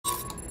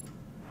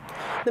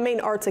The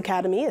Maine Arts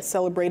Academy is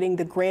celebrating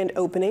the grand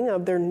opening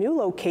of their new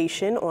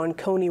location on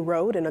Cony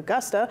Road in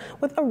Augusta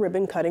with a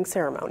ribbon-cutting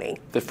ceremony.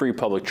 The free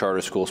public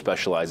charter school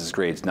specializes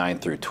grades 9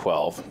 through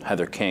 12.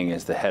 Heather King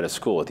is the head of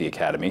school at the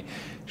academy.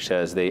 She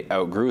says they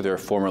outgrew their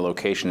former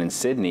location in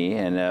Sydney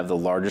and have the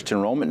largest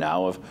enrollment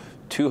now of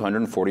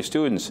 240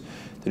 students.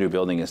 The new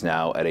building is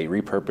now at a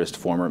repurposed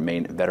former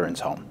Maine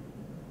veterans home.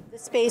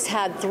 This space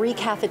had 3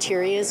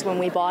 cafeterias when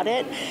we bought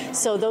it,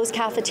 so those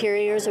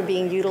cafeterias are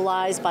being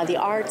utilized by the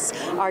arts.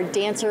 Our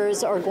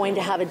dancers are going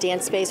to have a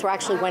dance space. We're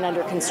actually went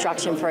under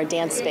construction for a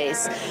dance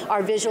space.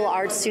 Our visual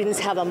arts students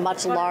have a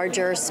much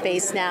larger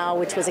space now,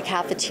 which was a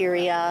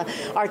cafeteria.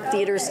 Our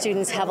theater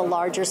students have a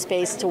larger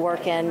space to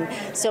work in.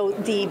 So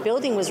the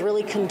building was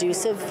really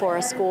conducive for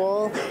a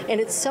school, and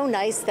it's so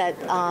nice that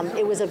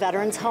it was a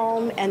veterans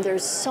home, and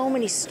there's so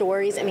many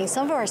stories. I mean,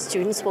 some of our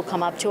students will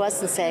come up to us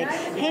and say,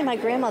 hey, my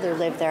grandmother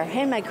lived there.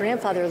 Hey, my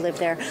grandfather lived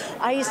there.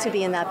 I used to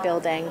be in that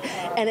building.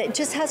 And it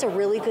just has a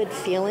really good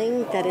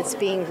feeling that it's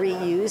being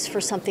reused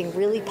for something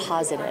really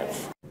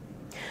positive.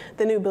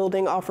 The new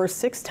building offers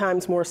 6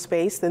 times more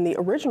space than the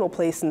original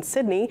place in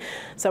Sydney.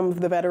 Some of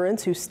the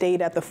veterans who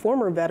stayed at the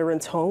former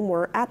veterans home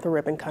were at the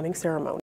ribbon-cutting ceremony.